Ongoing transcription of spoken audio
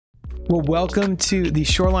Well, welcome to the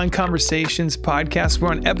Shoreline Conversations podcast. We're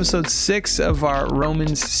on episode 6 of our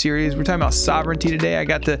Romans series. We're talking about sovereignty today. I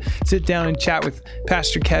got to sit down and chat with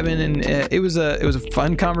Pastor Kevin, and it was a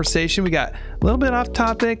fun conversation. We got a little bit off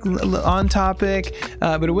topic, on topic,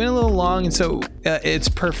 but it went a little long, and so it's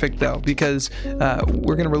perfect though, because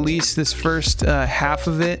we're going to release this first half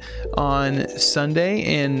of it on Sunday,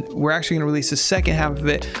 and we're actually going to release the second half of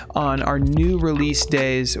it on our new release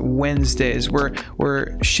days, Wednesdays.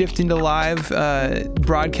 We're shifting to live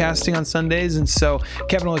broadcasting on Sundays, and so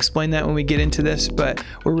Kevin will explain that when we get into this, but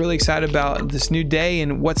we're really excited about this new day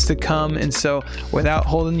and what's to come. And so without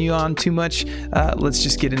holding you on too much, let's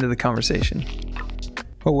just get into the conversation.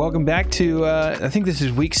 Well, welcome back to, I think this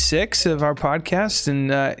is week 6 of our podcast.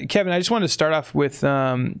 And Kevin, I just wanted to start off with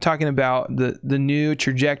talking about the new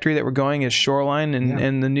trajectory that we're going as Shoreline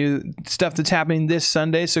and the new stuff that's happening this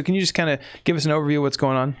Sunday. So can you just kind of give us an overview of what's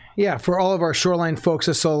going on? Yeah, for all of our Shoreline folks,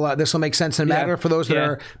 this will make sense and matter. For those that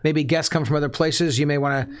are maybe guests come from other places, you may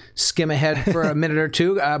want to skim ahead for a minute or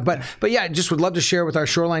two. But yeah, just would love to share with our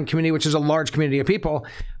Shoreline community, which is a large community of people,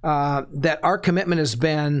 that our commitment has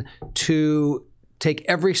been to take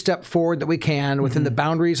every step forward that we can within the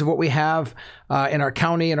boundaries of what we have in our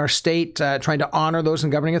county, in our state, trying to honor those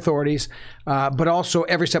in governing authorities, but also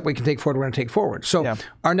every step we can take forward, we're going to take forward. So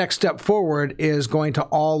our next step forward is going to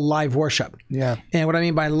all live worship. Yeah. And what I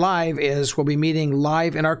mean by live is we'll be meeting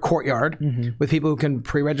live in our courtyard with people who can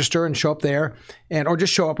pre-register and show up there, or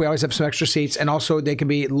just show up. We always have some extra seats. And also they can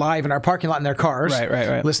be live in our parking lot in their cars,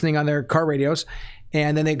 listening on their car radios.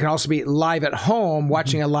 And then they can also be live at home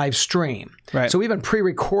watching a live stream. Right. So we've been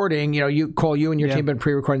pre-recording, Cole, you and your team have been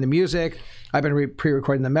pre-recording the music. I've been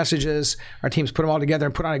pre-recording the messages. Our teams put them all together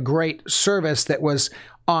and put on a great service that was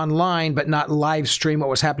online, but not live stream what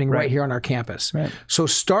was happening right here on our campus. Right. So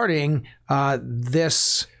starting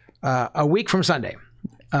this, a week from Sunday,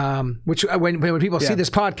 which when people see this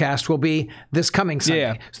podcast will be this coming Sunday.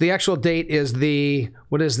 Yeah. So the actual date is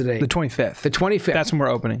what is the date? The 25th. The 25th. That's when we're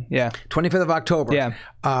opening. Yeah. 25th of October.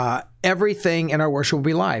 Yeah. Everything in our worship will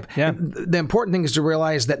be live. Yeah. The important thing is to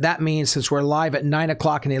realize that means since we're live at 9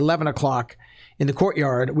 o'clock and 11 o'clock in the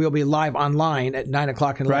courtyard, we'll be live online at 9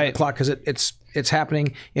 o'clock and 11 o'clock because it's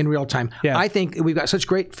happening in real time. Yeah. I think we've got such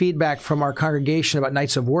great feedback from our congregation about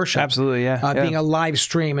nights of worship. Absolutely, being a live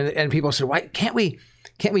stream. And people said, why can't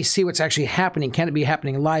we see what's actually happening? Can it be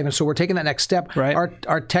happening live? And so we're taking that next step. Right.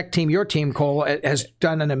 Our tech team, your team, Cole, has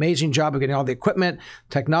done an amazing job of getting all the equipment,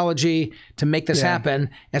 technology to make this happen.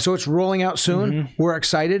 And so it's rolling out soon. We're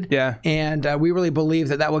excited. Yeah. And we really believe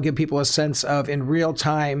that will give people a sense of, in real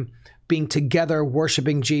time, being together,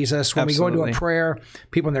 worshiping Jesus. When we go into a prayer,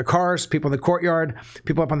 people in their cars, people in the courtyard,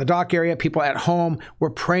 people up on the dock area, people at home, we're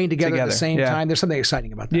praying together at the same time. There's something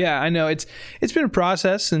exciting about that. Yeah, I know. It's been a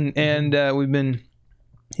process, and we've been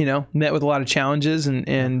met with a lot of challenges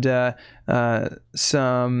and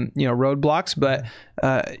some roadblocks, but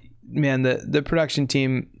man, the production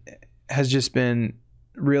team has just been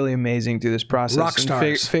really amazing through this process. Rock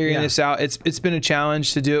stars. Figuring this out. It's been a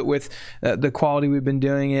challenge to do it with the quality we've been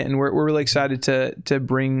doing it, and we're really excited to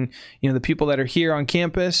bring the people that are here on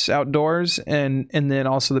campus outdoors, and then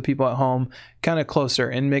also the people at home kind of closer,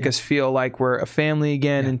 and make us feel like we're a family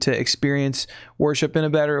again, and to experience worship in a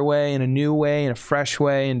better way, in a new way, in a fresh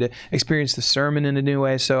way, and to experience the sermon in a new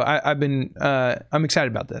way. So I'm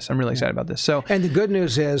excited about this. I'm really excited about this. So, and the good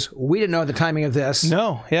news is we didn't know the timing of this.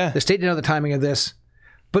 No, the state didn't know the timing of this.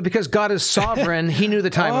 But because God is sovereign, He knew the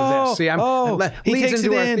time of this. See, He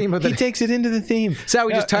takes it into the theme. See how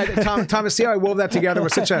we just tied it, Thomas. See how I wove that together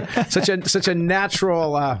with such a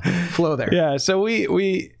natural flow there. Yeah. So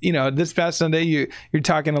we this past Sunday, you're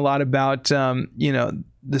talking a lot about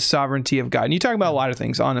the sovereignty of God, and you talk about a lot of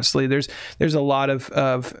things. Honestly, there's a lot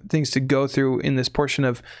of things to go through in this portion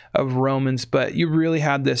of Romans, but you really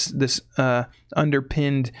had this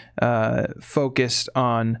underpinned focus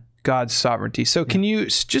on God's sovereignty. So can you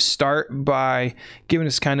just start by giving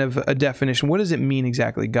us kind of a definition? What does it mean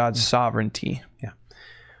exactly, God's sovereignty? Yeah.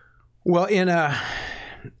 Well, in a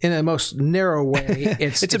most narrow way,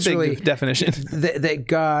 it's a big really definition. That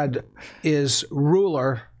God is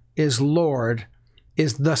ruler, is Lord,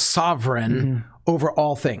 is the sovereign over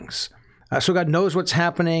all things. So God knows what's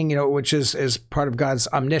happening, which is part of God's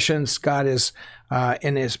omniscience. God is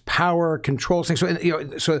in His power, controls things.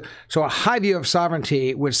 So a high view of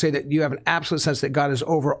sovereignty would say that you have an absolute sense that God is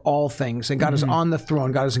over all things, and God is on the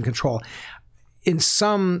throne. God is in control. In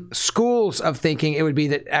some schools of thinking, it would be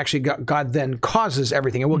that actually God then causes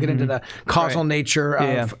everything, and we'll get into the causal nature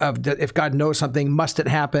of if God knows something, must it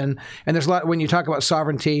happen? And there's a lot when you talk about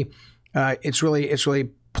sovereignty. It's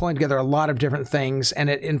really pulling together a lot of different things, and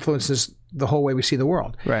it influences the whole way we see the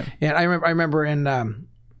world. Right. And I remember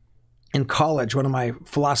in college, one of my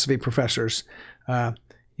philosophy professors,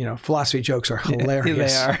 philosophy jokes are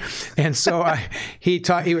hilarious. They are. And so he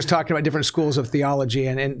was talking about different schools of theology,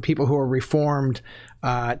 and people who are Reformed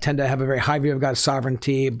tend to have a very high view of God's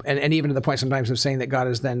sovereignty, and even to the point sometimes of saying that God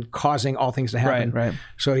is then causing all things to happen. Right.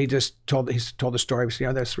 So he told the story.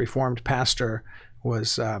 This Reformed pastor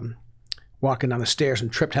was walking down the stairs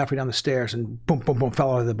and tripped halfway down the stairs and boom, boom, boom,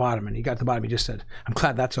 fell out of the bottom. And he got to the bottom. He just said, "I'm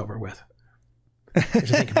glad that's over with."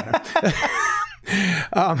 Think about it.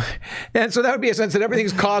 And so that would be a sense that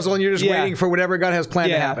everything's causal and you're just waiting for whatever God has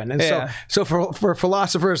planned to happen. And so for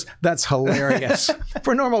philosophers, that's hilarious.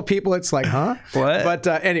 For normal people, it's like, huh? What? But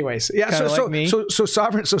anyways, So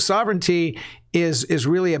sovereignty is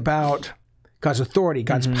really about God's authority,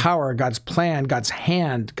 God's power, God's plan, God's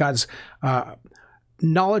hand, God's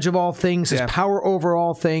knowledge of all things, his power over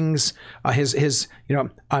all things, his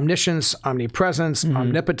omniscience, omnipresence,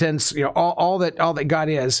 omnipotence, all that God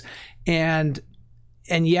is.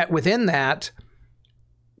 And yet within that,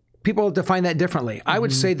 people define that differently. I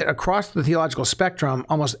would say that across the theological spectrum,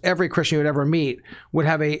 almost every Christian you would ever meet would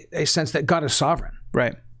have a sense that God is sovereign.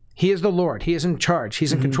 Right. He is the Lord. He is in charge.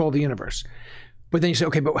 He's in control of the universe. But then you say,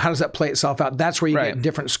 okay, but how does that play itself out? That's where you get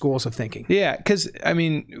different schools of thinking. Yeah, because,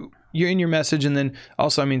 you're in your message, and then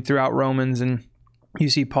also, throughout Romans, and you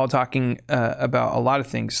see Paul talking about a lot of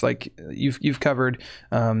things. Like you've covered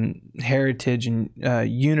heritage and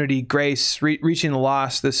unity, grace, reaching the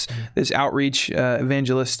lost, this outreach,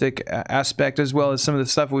 evangelistic aspect, as well as some of the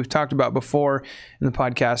stuff we've talked about before in the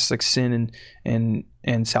podcast, like sin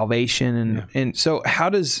and salvation. And so how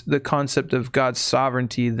does the concept of God's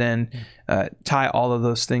sovereignty then tie all of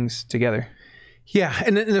those things together? Yeah,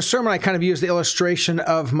 and in the sermon, I kind of used the illustration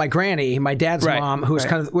of my granny, my dad's mom, who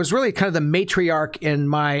was really kind of the matriarch in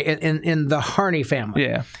the Harney family.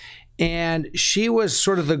 Yeah, and she was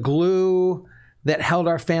sort of the glue that held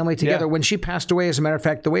our family together. When she passed away, as a matter of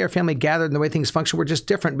fact, the way our family gathered and the way things functioned were just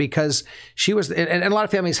different because she was. And a lot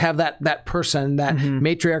of families have that person, that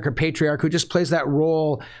matriarch or patriarch, who just plays that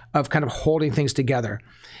role of kind of holding things together.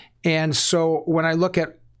 And so when I look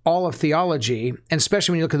at all of theology, and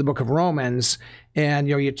especially when you look at the book of Romans, and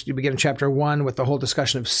you begin in chapter 1 with the whole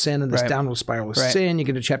discussion of sin and this downward spiral of sin. You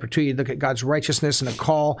get to chapter 2, you look at God's righteousness and a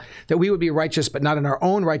call that we would be righteous, but not in our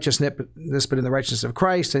own righteousness, but in the righteousness of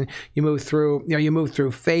Christ. And you move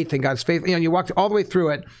through, faith and God's faith. You walk all the way through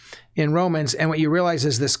it in Romans, and what you realize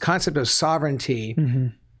is this concept of sovereignty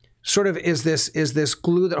sort of is this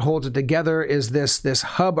glue that holds it together, is this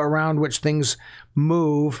hub around which things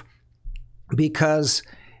move, because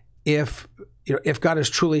if God is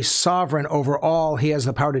truly sovereign over all, he has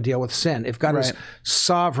the power to deal with sin. If God is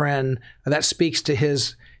sovereign, that speaks to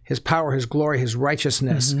his power, his glory, his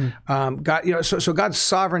righteousness. God, so God's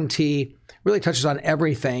sovereignty really touches on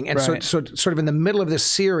everything. And so sort of in the middle of this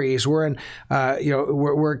series, we're in,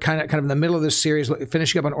 we're kind of in the middle of this series,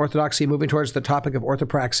 finishing up on orthodoxy, moving towards the topic of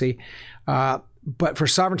orthopraxy. But for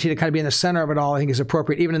sovereignty to kind of be in the center of it all, I think is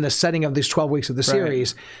appropriate, even in the setting of these 12 weeks of the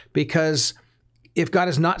series, because if God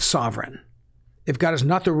is not sovereign, if God is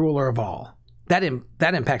not the ruler of all, that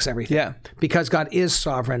impacts everything. Yeah. Because God is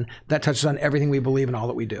sovereign, that touches on everything we believe and all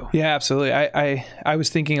that we do. Yeah, absolutely. I was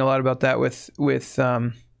thinking a lot about that with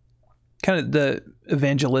kind of the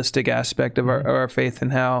evangelistic aspect of our faith,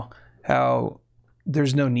 and how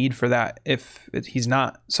there's no need for that if he's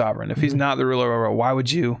not sovereign, if he's not the ruler of all. Why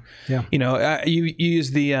would you? Yeah. You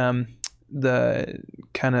use the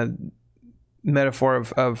kind of metaphor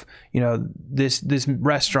of this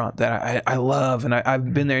restaurant that I love, and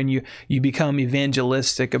I've been there, and you become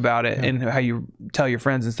evangelistic about it and how you tell your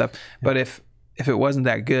friends and stuff. But if it wasn't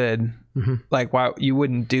that good, like, why you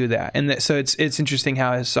wouldn't do that? And so it's interesting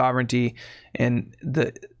how his sovereignty and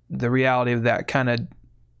the reality of that kind of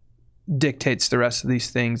dictates the rest of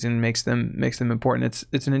these things and makes them important.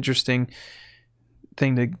 It's an interesting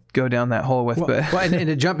thing to go down that hole with. And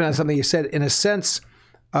to jump in on something you said, in a sense,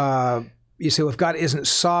 you say, well, if God isn't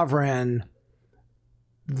sovereign,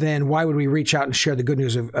 then why would we reach out and share the good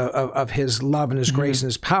news of his love and his grace and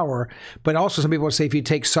his power? But also some people would say, if you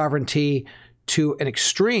take sovereignty to an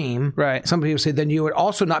extreme, some people say, then you would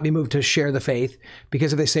also not be moved to share the faith,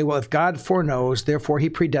 because if they say, well, if God foreknows, therefore he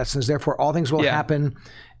predestines, therefore all things will happen,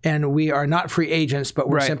 and we are not free agents, but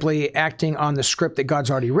we're simply acting on the script that God's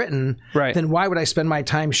already written, then why would I spend my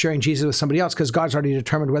time sharing Jesus with somebody else? Because God's already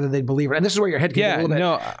determined whether they believe it. And this is where your head can get a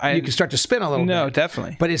little bit, you can start to spin a little bit. No,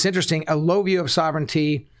 definitely. But it's interesting. A low view of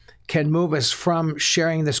sovereignty can move us from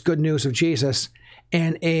sharing this good news of Jesus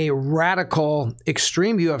And a radical,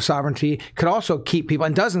 extreme view of sovereignty could also keep people,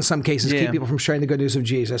 and does in some cases, keep people from sharing the good news of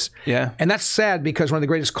Jesus. Yeah. And that's sad, because one of the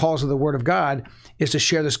greatest calls of the Word of God is to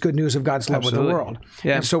share this good news of God's love with the world.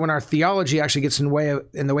 Yeah. And so when our theology actually gets in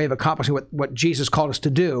the way of accomplishing what Jesus called us to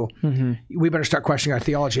do, we better start questioning our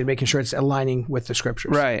theology and making sure it's aligning with the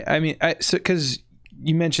Scriptures. Right. I mean, because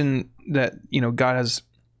you mentioned that, God has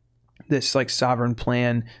this like sovereign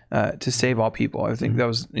plan to save all people. I think that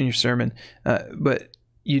was in your sermon. But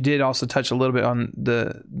you did also touch a little bit on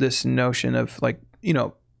this notion of like,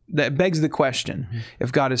 that begs the question,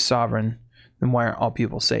 if God is sovereign, then why aren't all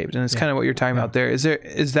people saved? And it's kind of what you're talking about there. Is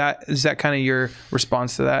that kind of your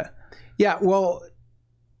response to that? Yeah, well,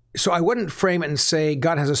 so I wouldn't frame it and say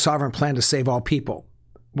God has a sovereign plan to save all people.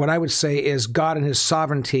 What I would say is God in his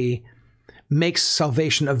sovereignty makes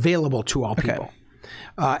salvation available to all people.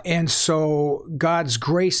 And so God's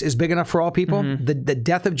grace is big enough for all people. The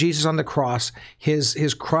death of Jesus on the cross,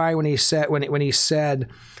 his cry when he said,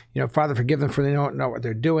 Father, forgive them, for they don't know what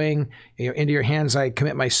they're doing. Into your hands I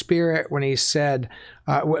commit my spirit. When he said,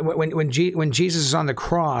 when Jesus is on the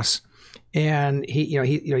cross, and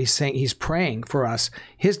he's saying, he's praying for us.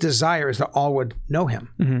 His desire is that all would know him.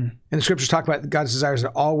 And the Scriptures talk about God's desire is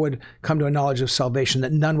that all would come to a knowledge of salvation,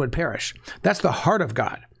 that none would perish. That's the heart of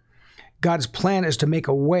God. God's plan is to make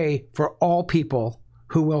a way for all people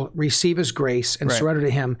who will receive his grace and surrender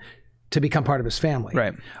to him to become part of his family.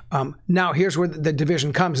 Right. Now, here's where the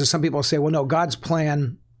division comes, is some people say, well, no, God's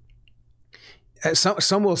plan,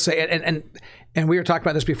 some will say, and we were talking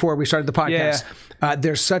about this before we started the podcast,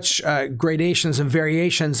 there's such gradations and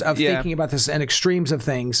variations of thinking about this and extremes of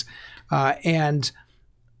things, and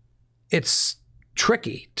it's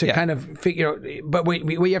tricky to kind of figure, but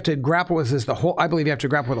we have to grapple with this, I believe you have to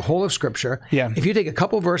grapple with the whole of Scripture. Yeah. If you take a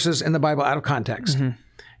couple verses in the Bible out of context,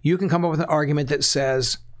 you can come up with an argument that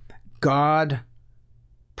says God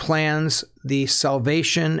plans the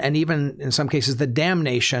salvation and even in some cases the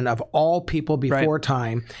damnation of all people before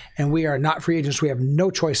time, and we are not free agents. We have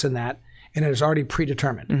no choice in that, and it is already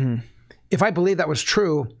predetermined. If I believe that was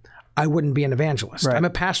true, I wouldn't be an evangelist. I'm a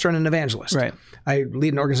pastor and an evangelist. I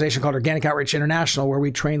lead an organization called Organic Outreach International, where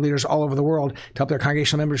we train leaders all over the world to help their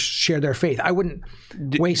congregational members share their faith. I wouldn't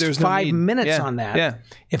waste 5 minutes on that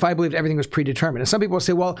if I believed everything was predetermined. And some people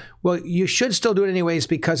say, well, you should still do it anyways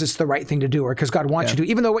because it's the right thing to do, or because God wants you to,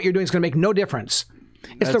 even though what you're doing is going to make no difference.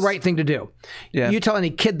 It's the right thing to do. You tell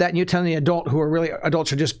any kid that, and you tell any adult who are really,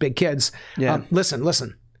 adults are just big kids,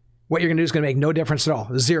 listen, what you're going to do is going to make no difference at all,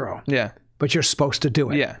 zero. But you're supposed to do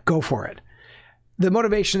it. Go for it. The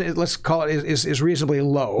motivation, let's call it, is reasonably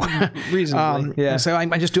low. Reasonably, So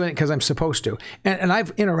I'm just doing it because I'm supposed to. And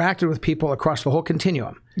I've interacted with people across the whole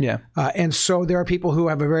continuum. And so there are people who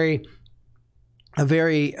have a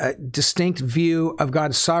very distinct view of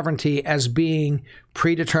God's sovereignty as being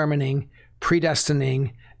predetermining,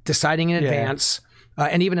 predestining, deciding in advance,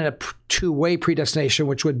 and even in a two-way predestination,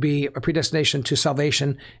 which would be a predestination to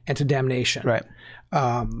salvation and to damnation.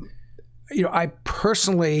 I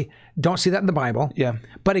personally don't see that in the Bible.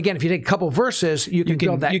 But again, if you take a couple verses, you can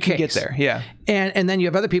build that case. You can get there, And then you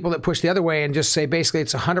have other people that push the other way and just say, basically,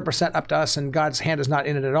 it's 100% up to us, and God's hand is not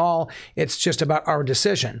in it at all. It's just about our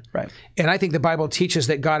decision. And I think the Bible teaches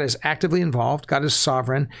that God is actively involved. God is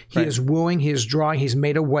sovereign. He is wooing. He is drawing. He's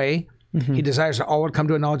made a way. He desires that all would come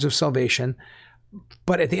to a knowledge of salvation.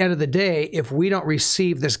 But at the end of the day, if we don't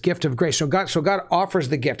receive this gift of grace, so God offers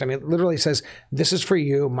the gift. I mean, it literally says, this is for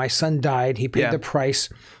you. My son died. He paid the price,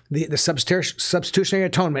 the substitutionary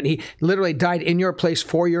atonement. He literally died in your place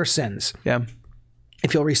for your sins.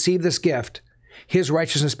 If you'll receive this gift, his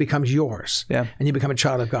righteousness becomes yours, and you become a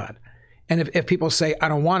child of God. And if people say, I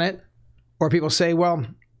don't want it, or people say, well,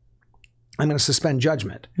 I'm going to suspend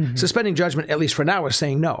judgment. Suspending judgment, at least for now, is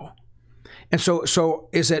saying no. And so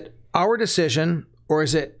is it our decision, or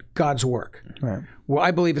is it God's work? Well,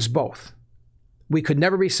 I believe it's both. We could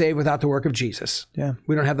never be saved without the work of Jesus.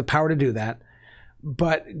 We don't have the power to do that.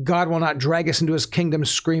 But God will not drag us into his kingdom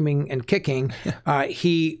screaming and kicking.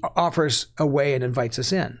 He offers a way and invites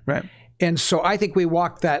us in. And so I think we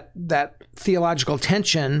walk that theological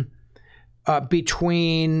tension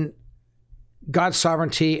between God's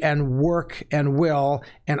sovereignty and work and will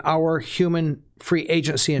and our human free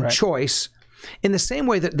agency and choice, in the same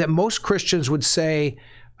way that most Christians would say,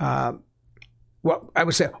 I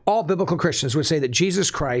would say all biblical Christians would say that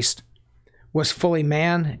Jesus Christ was fully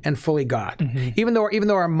man and fully God. Even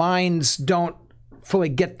though our minds don't fully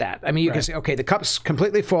get that. I mean, you can say, okay, the cup's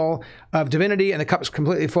completely full of divinity and the cup's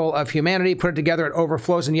completely full of humanity. Put it together, it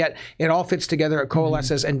overflows, and yet it all fits together, it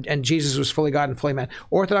coalesces, and Jesus was fully God and fully man.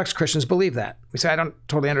 Orthodox Christians believe that. We say, I don't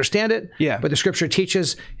totally understand it, but the Scripture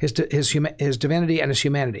teaches his divinity and his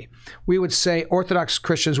humanity. We would say, Orthodox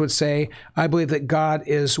Christians would say, I believe that God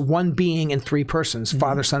is one being in three persons,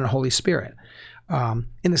 Father, Son, and Holy Spirit.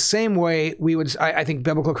 In the same way, I think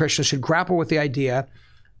biblical Christians should grapple with the idea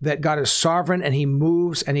that God is sovereign, and he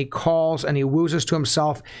moves and he calls and he woos us to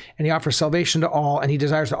himself, and he offers salvation to all, and he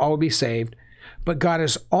desires that all will be saved. But God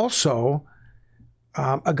is also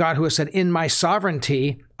a God who has said, in my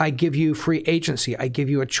sovereignty, I give you free agency. I give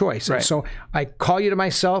you a choice. And so I call you to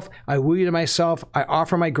myself, I woo you to myself, I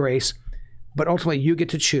offer my grace, but ultimately you get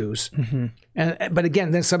to choose. But again,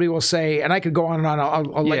 then somebody will say, and I could go on and on.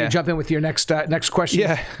 I'll let you jump in with your next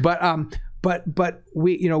question. But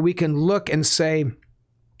we can look and say,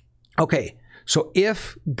 okay, so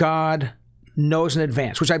if God knows in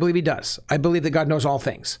advance, which I believe he does, I believe that God knows all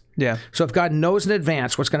things. So if God knows in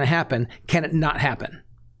advance what's going to happen, can it not happen?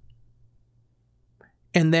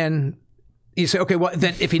 And then you say, okay, well,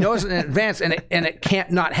 then if he knows in advance and it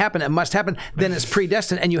can't not happen, it must happen, then it's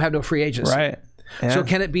predestined and you have no free agency. So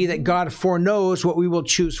can it be that God foreknows what we will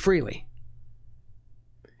choose freely?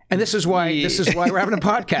 And this is why we're having a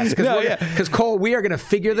podcast, because Cole, we are going to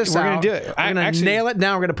figure this out. We're going to do it. We're going to nail it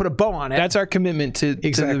down. We're going to put a bow on it. That's our commitment to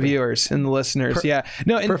the viewers and the listeners. So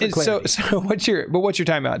what you're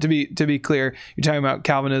talking about, to be clear, you're talking about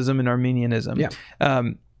Calvinism and Arminianism.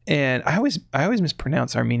 And I always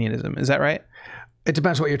mispronounce Arminianism. Is that right? It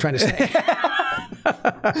depends what you're trying to say.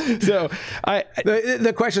 So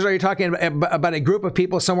the question is, are you talking about a group of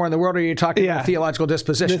people somewhere in the world, or are you talking about theological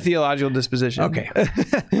disposition? The theological disposition. Okay.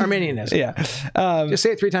 Arminianism. Just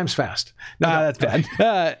say it 3 times fast. That's bad.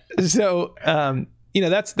 That's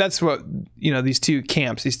what, these two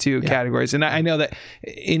camps, these two categories. And I know that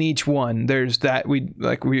in each one, there's that, we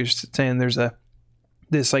were saying, there's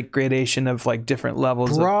this like gradation of like different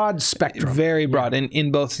levels. Broad spectrum. Very broad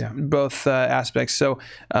in both aspects. So,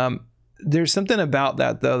 there's something about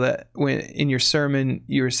that, though, that when in your sermon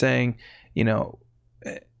you were saying,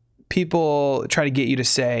 people try to get you to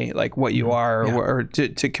say like what you are or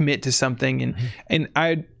to commit to something, and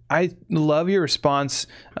I love your response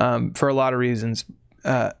for a lot of reasons,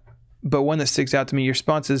 but one that sticks out to me, your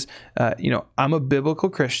response is, I'm a biblical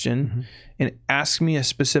Christian, and ask me a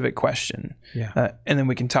specific question, and then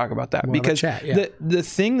we can talk about that. Because the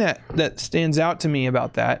thing that stands out to me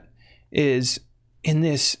about that is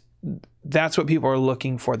that's what people are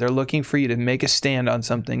looking for. They're looking for you to make a stand on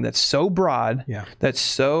something that's so broad, has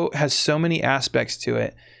so many aspects to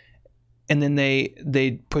it, and then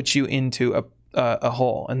they put you into a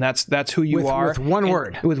hole, and that's who you are with one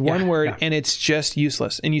word. With one word, and it's just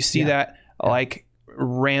useless. And you see that like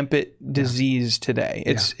rampant disease today.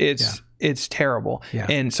 It's terrible.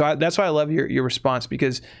 And so that's why I love your response,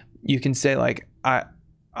 because you can say like,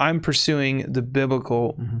 I'm pursuing the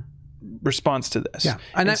biblical response to this.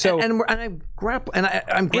 I'm grappling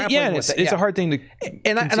with it. It's a hard thing to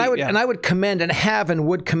and I would commend and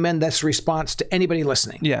would commend this response to anybody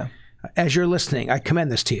listening. As you're listening, I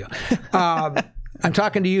commend this to you. I'm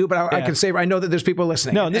talking to you, but I can say I know that there's people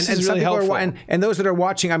listening. No, this is really helpful. And those that are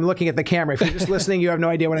watching, I'm looking at the camera. If you're just listening, you have no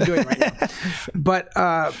idea what I'm doing right now. But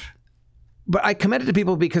I commend it to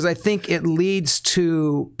people because I think it leads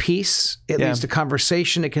to peace. It leads to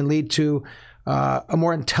conversation. It can lead to a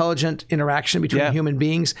more intelligent interaction between human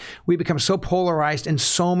beings. We become so polarized in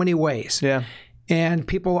so many ways. And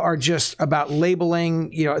people are just about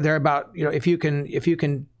labeling. They're about if you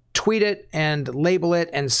can tweet it and label it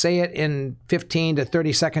and say it in 15 to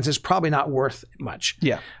 30 seconds, it's probably not worth much.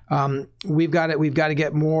 We've got to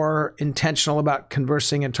get more intentional about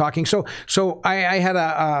conversing and talking. So I had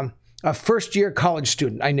a first-year college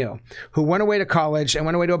student I knew who went away to college and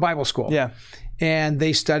went away to a Bible school. And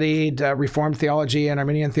they studied Reformed theology and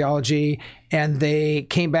Arminian theology, and they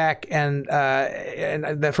came back, and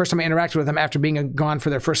the first time I interacted with them after being gone for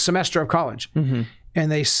their first semester of college,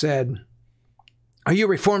 and they said, "Are you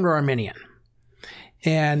Reformed or Arminian?"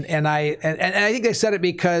 And I think they said it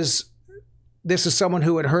because this is someone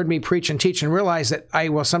who had heard me preach and teach and realized that I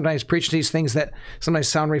will sometimes preach these things that sometimes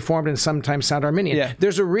sound Reformed and sometimes sound Arminian.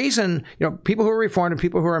 There's a reason, people who are Reformed and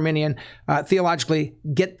people who are Arminian theologically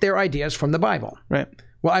get their ideas from the Bible.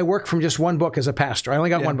 Well, I work from just one book as a pastor. I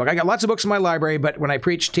only got one book. I got lots of books in my library, but when I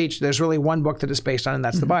teach, there's really one book that it's based on, and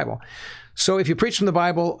that's the Bible. So if you preach from the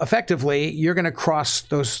Bible effectively, you're going to cross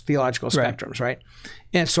those theological spectrums, right?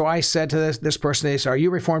 And so I said to this person, they said, "Are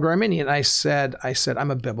you Reformed or Arminian?" I said,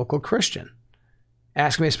 I'm a biblical Christian.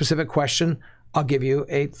 Ask me a specific question, I'll give you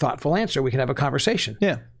a thoughtful answer. We can have a conversation.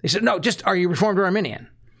 Yeah. They said, no, just are you Reformed or Arminian?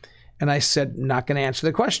 And I said, not going to answer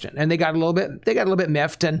the question. And they got a little bit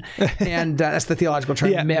miffed, and that's the theological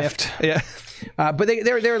term, miffed. Yeah. But they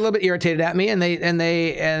were a little bit irritated at me, and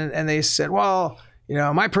they said, well,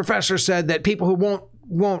 my professor said that people who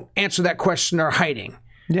won't answer that question are hiding.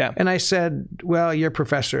 Yeah. And I said, well, your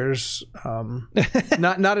professor's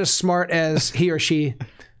not as smart as he or she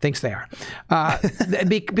thinks they are,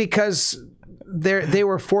 because they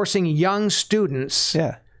were forcing young students.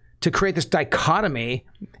 Yeah. To create this dichotomy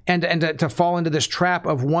and to fall into this trap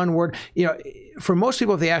of one word. For most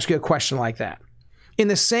people, if they ask you a question like that, in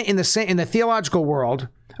the theological world,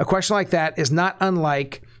 a question like that is not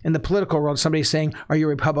unlike in the political world somebody saying, "Are you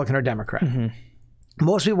Republican or Democrat?" Mm-hmm.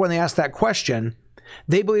 Most people, when they ask that question,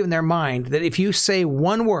 they believe in their mind that if you say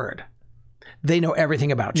one word, they know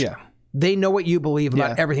everything about you. Yeah. They know what you believe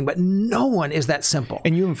about everything, but no one is that simple.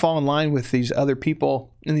 And you even fall in line with these other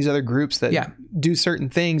people in these other groups that do certain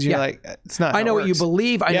things. You're like, it's not. I know what you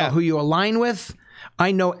believe. I know who you align with.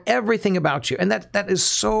 I know everything about you, and that is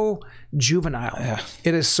so juvenile. Yeah.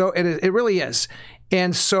 It is so. It really is.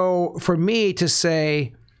 And so, for me to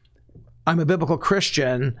say, I'm a biblical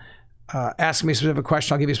Christian, ask me a specific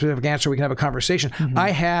question, I'll give you a specific answer. We can have a conversation. Mm-hmm.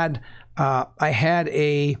 I had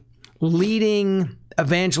a leading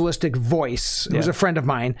evangelistic voice, who was a friend of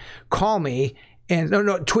mine, call me and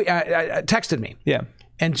texted me,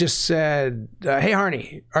 and just said, "Hey,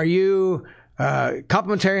 Harney, are you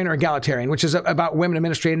complementarian or egalitarian?" Which is about women in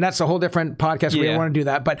ministry, and that's a whole different podcast. We don't want to do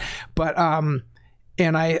that, but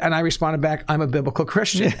and I responded back, "I'm a biblical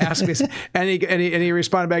Christian." Ask me, and he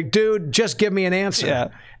responded back, "Dude, just give me an answer." Yeah.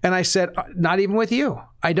 And I said, "Not even with you.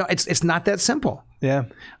 I don't. It's not that simple." Yeah.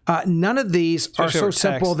 None of these are so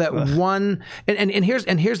simple that one. And here's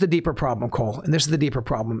the deeper problem, Cole. And this is the deeper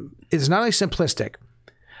problem. It's not only simplistic,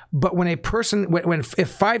 but when a person, if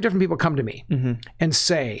 5 different people come to me and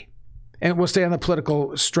say, and we'll stay on the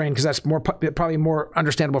political strain because that's probably more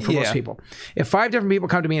understandable for most people. If 5 different people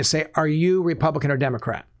come to me and say, "Are you Republican or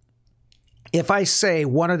Democrat?" If I say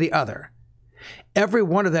one or the other, every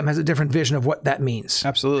one of them has a different vision of what that means.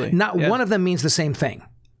 Absolutely. Not one of them means the same thing.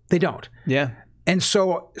 They don't. Yeah. And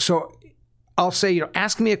so I'll say,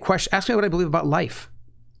 ask me a question. Ask me what I believe about life,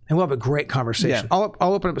 and we'll have a great conversation. Yeah.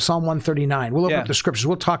 I'll open up Psalm 139. We'll open up the scriptures.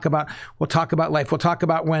 We'll talk about life. We'll talk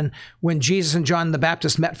about when Jesus and John the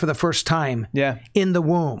Baptist met for the first time in the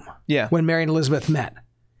womb. Yeah. When Mary and Elizabeth met,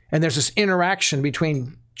 and there's this interaction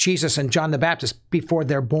between Jesus and John the Baptist before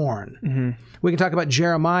they're born. Mm-hmm. We can talk about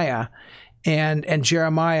Jeremiah. And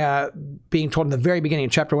Jeremiah being told in the very beginning, in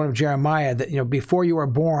chapter 1 of Jeremiah, that before you were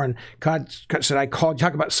born, God said,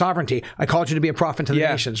 talk about sovereignty. I called you to be a prophet to the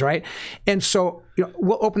nations, right? And so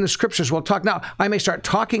we'll open the scriptures. We'll talk. Now, I may start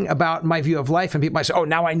talking about my view of life, and people might say, "Oh,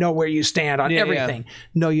 now I know where you stand on everything." Yeah.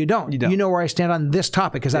 No, you don't. You know where I stand on this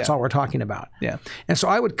topic because that's all we're talking about. Yeah. And so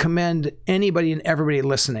I would commend anybody and everybody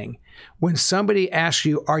listening, when somebody asks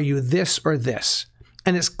you, "Are you this or this?"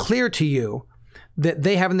 and it's clear to you that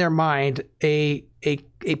they have in their mind a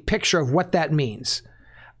picture of what that means.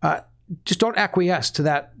 Just don't acquiesce to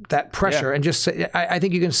that pressure, and just say. I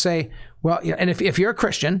think you can say, well, and if you're a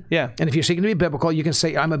Christian, and if you're seeking to be biblical, you can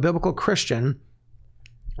say, "I'm a biblical Christian.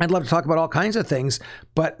 I'd love to talk about all kinds of things,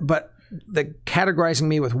 but the categorizing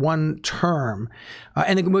me with one term,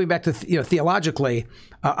 and then moving back to theologically,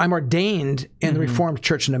 I'm ordained in the Reformed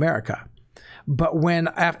Church in America." But when,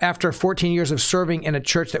 after 14 years of serving in a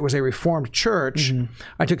church that was a Reformed church,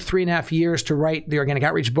 I took 3.5 years to write the Organic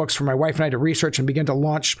Outreach books for my wife and I to research and begin to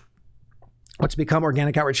launch what's become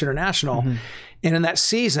Organic Outreach International. And in that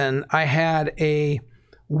season, I had a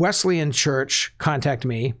Wesleyan church contact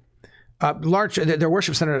me. Their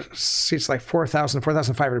worship center seats like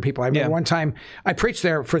 4,500 people. I remember one time I preached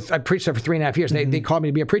there for 3.5 years. They called me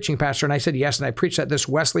to be a preaching pastor, and I said yes. And I preached at this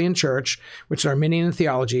Wesleyan church, which is Arminian in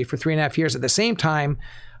theology, for 3.5 years. At the same time,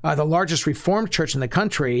 the largest Reformed church in the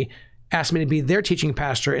country asked me to be their teaching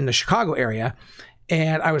pastor in the Chicago area.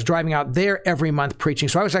 And I was driving out there every month preaching.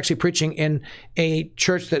 So I was actually preaching in a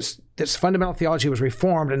church that's fundamental theology was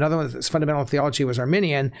Reformed, another one that's fundamental theology was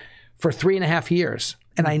Arminian, for 3.5 years.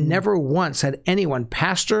 And I never once had anyone,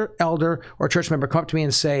 pastor, elder, or church member, come up to me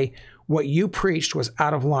and say, "What you preached was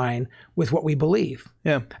out of line with what we believe."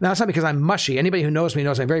 Yeah. Now, that's not because I'm mushy. Anybody who knows me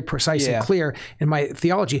knows I'm very precise and clear in my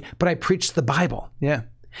theology, but I preach the Bible. Yeah.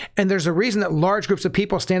 And there's a reason that large groups of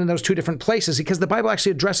people stand in those two different places, because the Bible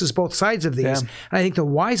actually addresses both sides of these. Yeah. And I think the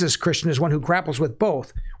wisest Christian is one who grapples with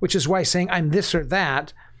both, which is why saying I'm this or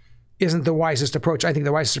that isn't the wisest approach. I think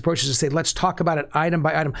the wisest approach is to say, let's talk about it item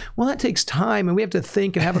by item. Well, that takes time, and we have to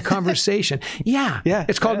think and have a conversation.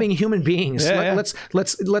 It's called being human beings. Let's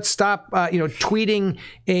stop, tweeting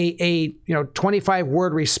a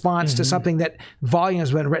 25-word response to something that volume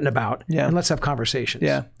has been written about, and let's have conversations.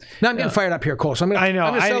 Now I'm getting fired up here, Cole. So I'm going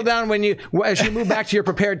to settle down as you move back to your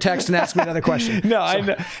prepared text and ask me another question.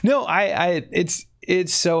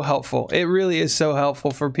 It's so helpful. It really is so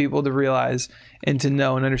helpful for people to realize and to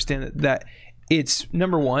know and understand that it's,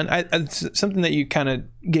 number one, it's something that you kind of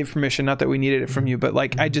gave permission, not that we needed it from you, but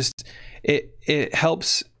like, it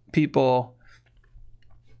helps people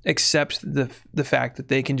accept the fact that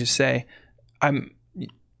they can just say,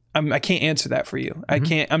 I can't answer that for you.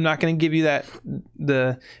 I'm not going to give you that.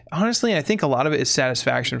 Honestly, I think a lot of it is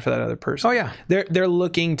satisfaction for that other person. Oh yeah. They're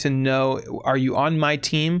looking to know, are you on my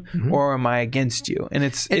team or am I against you? And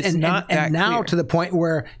it's not that and now clear. To the point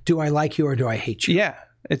where, do I like you or do I hate you? Yeah.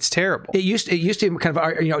 It's terrible. It used to be kind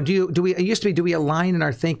of, do we align in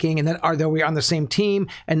our thinking, and then are we on the same team?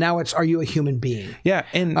 And now it's, are you a human being? Yeah,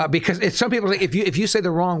 and because some people say if you say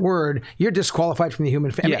the wrong word, you're disqualified from the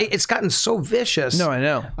human family. I mean, it's gotten so vicious. No, I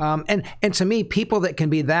know. And to me, people that can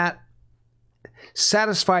be that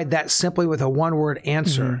satisfied that simply with a one-word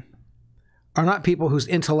answer are not people whose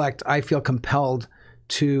intellect I feel compelled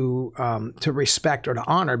to respect or to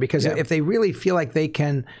honor. Because if they really feel like they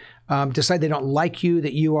can decide they don't like you,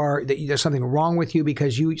 that there's something wrong with you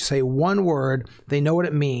because you say one word, they know what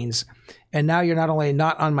it means, and now you're not only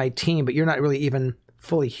not on my team, but you're not really even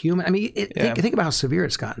fully human. I mean, think about how severe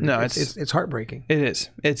it's gotten. No, it's heartbreaking. It is.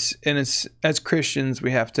 It's as Christians,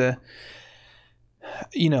 we have to,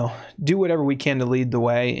 do whatever we can to lead the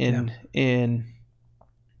way in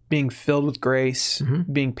being filled with grace,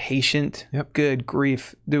 being patient. Good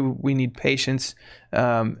grief, do we need patience?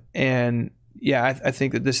 I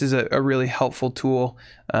think that this is a really helpful tool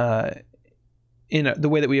in the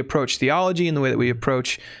way that we approach theology, and the way that we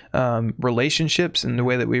approach relationships, and the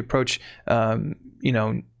way that we approach,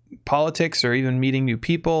 politics, or even meeting new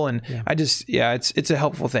people. And it's a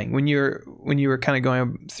helpful thing. When you were kind of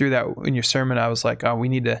going through that in your sermon, I was like, oh, we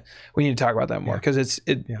need to talk about that more, because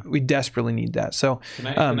we desperately need that. So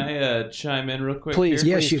can I chime in real quick? Please,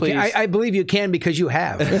 here? Yes, you can. I believe you can, because you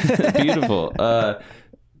have. Beautiful.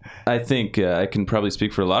 I think I can probably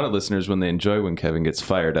speak for a lot of listeners when they enjoy when Kevin gets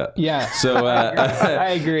fired up. Yeah. So I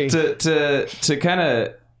agree. To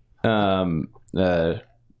kind of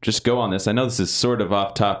just go on this. I know this is sort of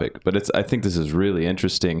off topic, but I think this is really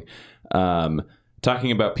interesting.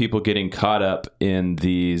 Talking about people getting caught up in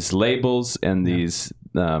these labels and these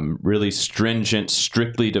really stringent,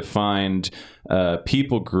 strictly defined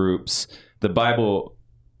people groups. The Bible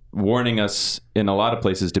warning us in a lot of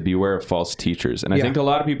places to beware of false teachers. And I think a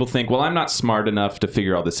lot of people think, well, I'm not smart enough to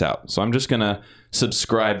figure all this out, so I'm just going to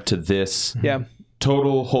subscribe to this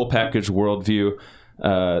total whole package worldview.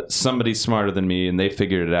 Somebody's smarter than me and they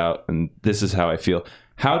figured it out, and this is how I feel.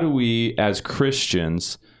 How do we as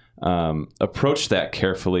Christians approach that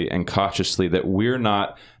carefully and cautiously, that we're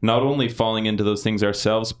not only falling into those things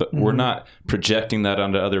ourselves, but we're not projecting that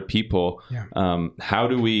onto other people? How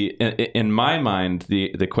do we, in my mind,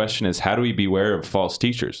 the question is, how do we beware of false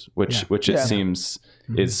teachers, which it seems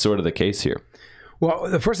is sort of the case here? Well,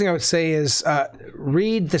 the first thing I would say is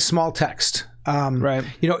read the small text. Right.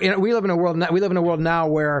 We live in a world now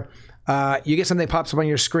where you get something that pops up on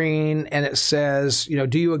your screen and it says,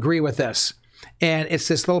 do you agree with this? And it's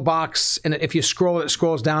this little box, and if you scroll, it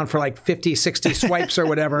scrolls down for like 50, 60 swipes or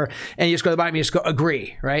whatever, and you just go to the bottom, you just go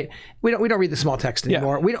agree, right? We don't read the small text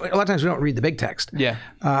anymore. A lot of times we don't read the big text.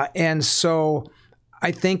 And so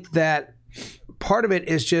I think that part of it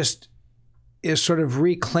is sort of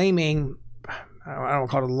reclaiming, I don't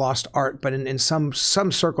call it a lost art, but in some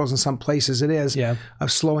circles, in some places it is,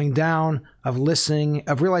 of slowing down, of listening,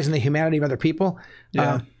 of realizing the humanity of other people.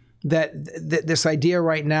 That this idea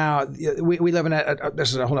right now, we live in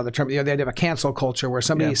this is a whole other term, the idea of a cancel culture, where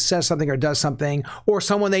somebody says something or does something, or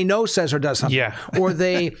someone they know says or does something, or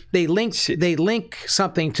they link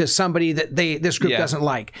something to somebody that this group doesn't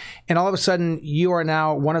like, and all of a sudden you are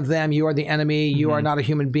now one of them. You are the enemy. You are not a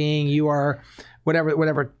human being. You are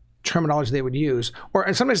whatever terminology they would use,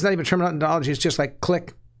 and sometimes it's not even terminology. It's just like,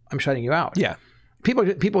 click, I'm shutting you out. People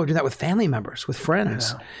do that with family members, with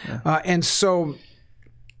friends, and so.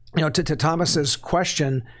 To Thomas's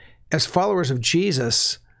question, as followers of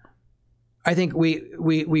Jesus, I think we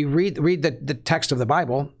read the text of the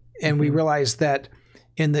Bible, and we realize that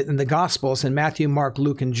in the Gospels, in Matthew, Mark,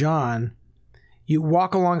 Luke, and John, you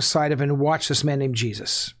walk alongside of and watch this man named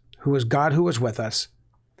Jesus, who was God, who was with us,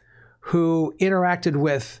 who interacted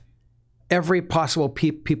with every possible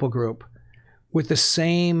people group with the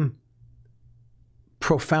same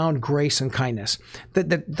profound grace and kindness.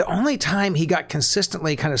 The only time he got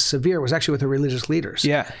consistently kind of severe was actually with the religious leaders.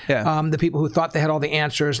 Yeah. The people who thought they had all the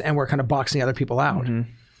answers and were kind of boxing other people out.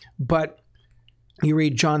 But you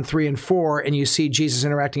read John 3 and 4, and you see Jesus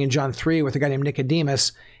interacting in John 3 with a guy named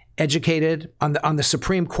Nicodemus, educated on the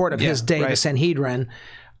Supreme Court of his day, the Sanhedrin.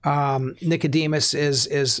 Nicodemus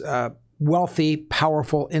is wealthy,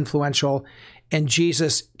 powerful, influential, and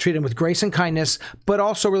Jesus treated him with grace and kindness, but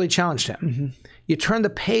also really challenged him. You turn the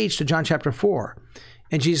page to John chapter 4,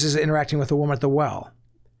 and Jesus is interacting with a woman at the well.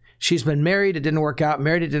 She's been married, it didn't work out,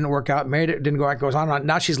 married, it didn't work out, married, it didn't go out, goes on and on.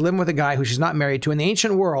 Now she's living with a guy who she's not married to. In the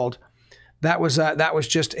ancient world, that was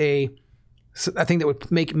just a thing that would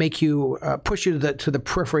make you push you to the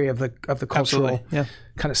periphery of the cultural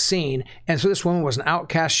kind of scene. And so this woman was an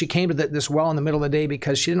outcast. She came to this well in the middle of the day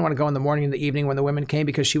because she didn't want to go in the morning and the evening when the women came,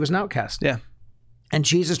 because she was an outcast. And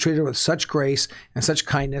Jesus treated her with such grace and such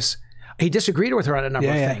kindness. He disagreed with her on a number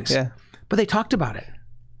of things, but they talked about it.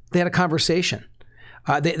 They had a conversation.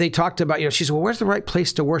 They talked about, she said, well, where's the right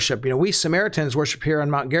place to worship? We Samaritans worship here on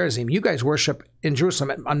Mount Gerizim. You guys worship in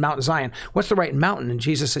Jerusalem on Mount Zion. What's the right mountain? And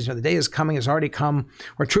Jesus says, the day is coming, has already come,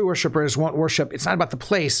 where true worshipers won't worship. It's not about the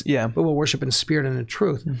place, but will worship in spirit and in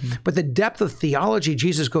truth. But the depth of theology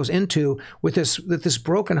Jesus goes into with this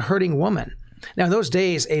broken, hurting woman. Now, in those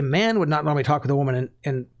days, a man would not normally talk with a woman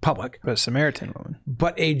in public. But a Samaritan woman.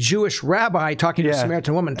 But a Jewish rabbi talking to a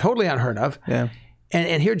Samaritan woman, totally unheard of.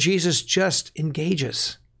 And here Jesus just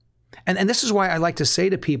engages. And this is why I like to say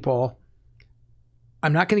to people,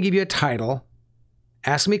 I'm not going to give you a title.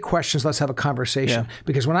 Ask me questions. Let's have a conversation.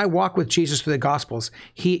 Because when I walk with Jesus through the Gospels,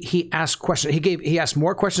 he asked questions. He asked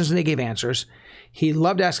more questions than he gave answers. He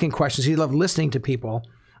loved asking questions. He loved listening to people.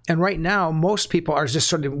 And right now, most people are just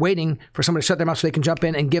sort of waiting for somebody to shut their mouth so they can jump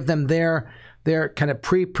in and give them their kind of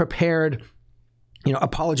pre-prepared,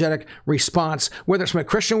 apologetic response, whether it's from a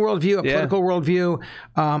Christian worldview, a political worldview,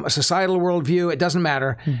 a societal worldview, it doesn't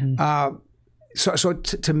matter. So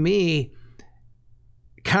to me,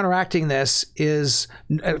 counteracting this is,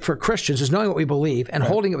 for Christians, is knowing what we believe and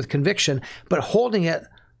holding it with conviction, but holding it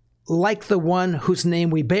like the one whose name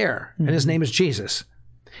we bear, and his name is Jesus.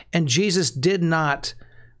 And Jesus did not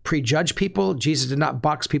prejudge people. Jesus did not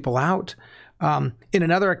box people out. In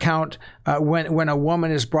another account, when a woman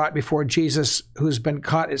is brought before Jesus who's been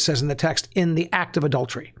caught, it says in the text, in the act of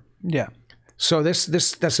adultery. So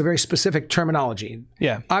that's a very specific terminology.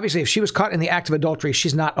 Obviously, if she was caught in the act of adultery,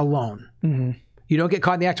 she's not alone. You don't get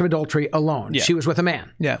caught in the act of adultery alone. She was with a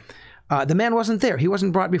man. The man wasn't there. He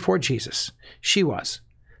wasn't brought before Jesus. She was.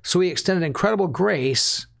 So he extended incredible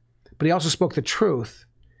grace, but he also spoke the truth.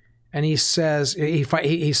 And he says, he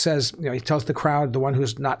tells the crowd, the one who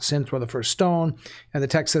has not sinned, throw the first stone. And the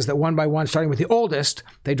text says that one by one, starting with the oldest,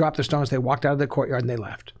 they dropped their stones, they walked out of the courtyard, and they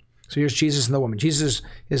left. So here's Jesus and the woman. Jesus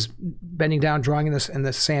is bending down, drawing in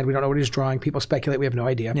the sand. We don't know what he's drawing. People speculate. We have no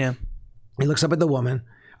idea. He looks up at the woman.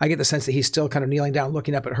 I get the sense that he's still kind of kneeling down,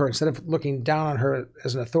 looking up at her. Instead of looking down on her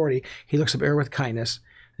as an authority, he looks up at her with kindness.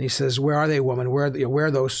 And he says, where are they, woman? Where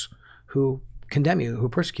are those who condemn you, who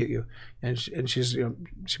persecute you? And she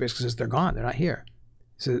basically says, they're gone. They're not here.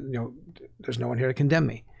 He says, there's no one here to condemn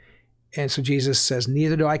me. And so Jesus says,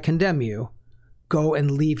 neither do I condemn you. Go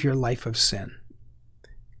and leave your life of sin.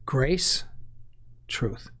 Grace,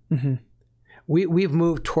 truth. We've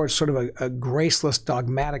moved towards sort of a graceless,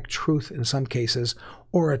 dogmatic truth in some cases,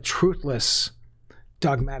 or a truthless,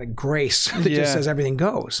 dogmatic grace that just says everything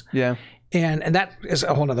goes. And that is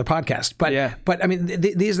a whole nother podcast. But I mean,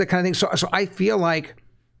 these are the kind of things. So I feel like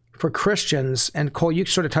for Christians, and Cole, you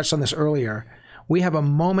sort of touched on this earlier, we have a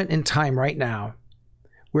moment in time right now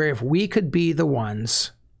where if we could be the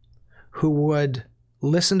ones who would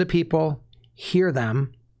listen to people, hear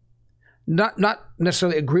them, not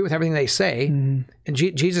necessarily agree with everything they say, and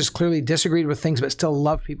Jesus clearly disagreed with things but still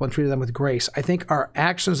loved people and treated them with grace. I think our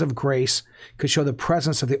actions of grace could show the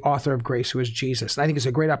presence of the author of grace, who is Jesus. And I think it's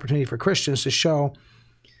a great opportunity for Christians to show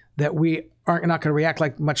that we aren't not going to react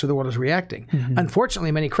like much of the world is reacting.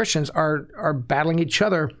 Unfortunately, many Christians are battling each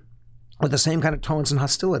other with the same kind of tones and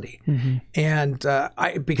hostility. And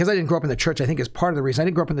because I didn't grow up in the church, I think is part of the reason. I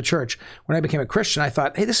didn't grow up in the church. When I became a Christian, I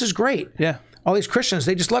thought, hey, this is great. All these Christians,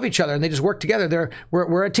 they just love each other and they just work together.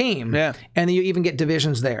 We're a team. And then you even get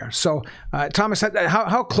divisions there. So, Thomas,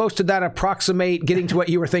 how close did that approximate getting to what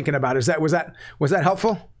you were thinking about? Was that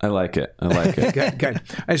helpful? I like it. Good.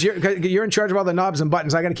 As you're in charge of all the knobs and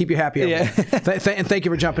buttons, I got to keep you happy. And thank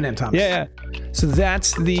you for jumping in, Thomas. So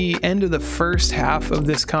that's the end of the first half of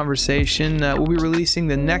this conversation. We'll be releasing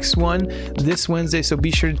the next one this Wednesday, so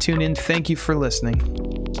be sure to tune in. Thank you for listening.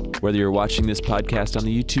 Whether you're watching this podcast on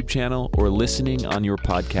the YouTube channel or listening on your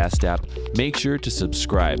podcast app, make sure to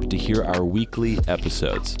subscribe to hear our weekly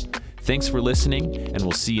episodes. Thanks for listening, and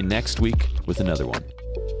we'll see you next week with another one.